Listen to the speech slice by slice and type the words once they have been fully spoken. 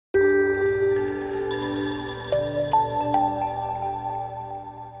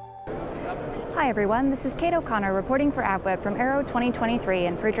Hi everyone, this is Kate O'Connor reporting for AbWeb from Aero 2023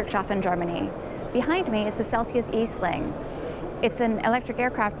 in Friedrichshafen, Germany. Behind me is the Celsius E-Sling. It's an electric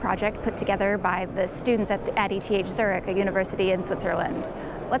aircraft project put together by the students at ETH Zurich, a university in Switzerland.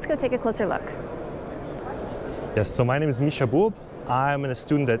 Let's go take a closer look. Yes, so my name is Mischa Buob. I'm a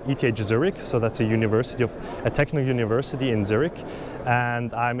student at ETH Zurich, so that's a technical university in Zurich,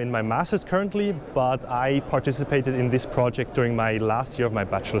 and I'm in my master's currently, but I participated in this project during my last year of my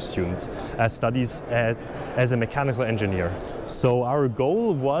bachelor studies as a mechanical engineer. So our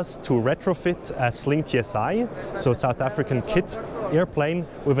goal was to retrofit a Sling TSI, so South African kit airplane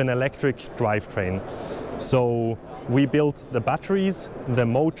with an electric drivetrain. So we built the batteries, the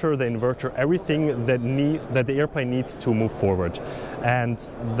motor, the inverter, everything that the airplane needs to move forward. And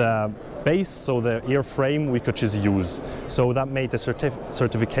the base, so the airframe, we could just use. So that made the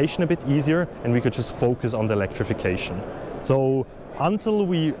certification a bit easier, and we could just focus on the electrification. So until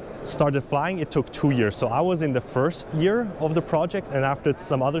we started flying, it took 2 years. So I was in the first year of the project, and after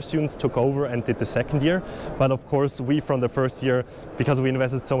some other students took over and did the second year. But of course, we from the first year, because we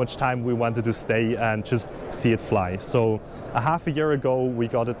invested so much time, we wanted to stay and just see it fly. So a half a year ago, we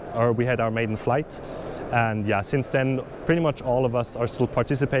had our maiden flight. And yeah, since then, pretty much all of us are still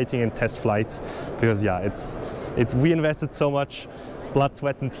participating in test flights, because yeah, we invested so much blood,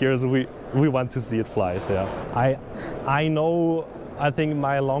 sweat and tears. We want to see it fly. So yeah, I think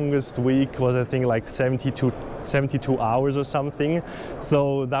my longest week was, I think, like 72 hours or something.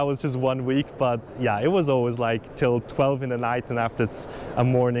 So that was just 1 week, but yeah, it was always like till 12 in the night, and after it's a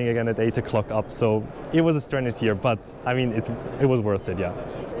morning again at 8 o'clock up. So it was a strenuous year, but I mean, it was worth it, yeah.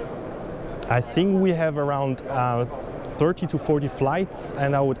 I think we have around 30 to 40 flights,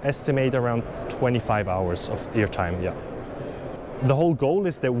 and I would estimate around 25 hours of airtime, yeah. The whole goal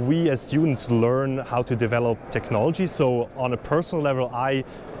is that we as students learn how to develop technology. So on a personal level, I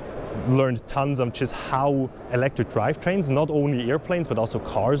learned tons of just how electric drivetrains, not only airplanes, but also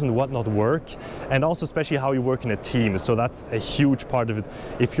cars and whatnot work, and also especially how you work in a team. So that's a huge part of it.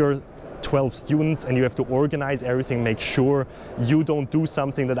 If you're 12 students and you have to organize everything, make sure you don't do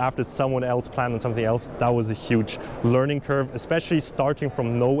something that after someone else planned on something else, that was a huge learning curve, especially starting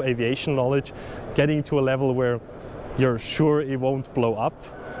from no aviation knowledge, getting to a level where you're sure it won't blow up.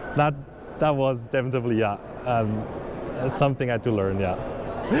 That was definitely something I had to learn, yeah.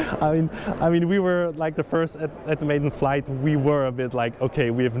 I mean, we were like the first at the maiden flight. We were a bit like,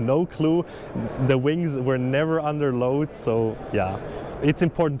 okay, we have no clue. The wings were never under load, so yeah, it's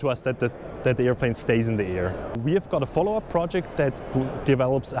important to us that the airplane stays in the air. We have got a follow-up project that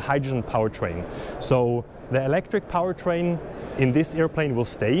develops a hydrogen powertrain. So the electric powertrain in this airplane will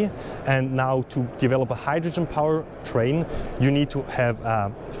stay, and now to develop a hydrogen powertrain, you need to have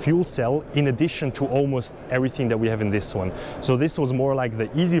a fuel cell in addition to almost everything that we have in this one. So this was more like the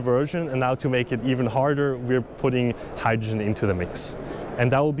easy version, and now to make it even harder, we're putting hydrogen into the mix.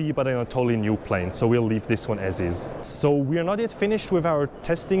 And that will be, but in a totally new plane, so we'll leave this one as is. So we are not yet finished with our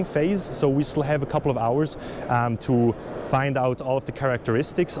testing phase, so we still have a couple of hours to find out all of the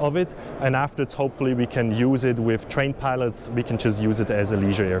characteristics of it, and afterwards hopefully we can use it with trained pilots. We can just use it as a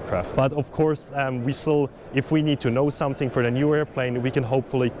leisure aircraft. But of course, if we need to know something for the new airplane, we can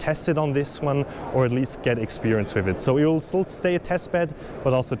hopefully test it on this one, or at least get experience with it. So it will still stay a test bed,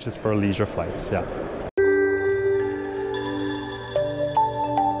 but also just for leisure flights, yeah.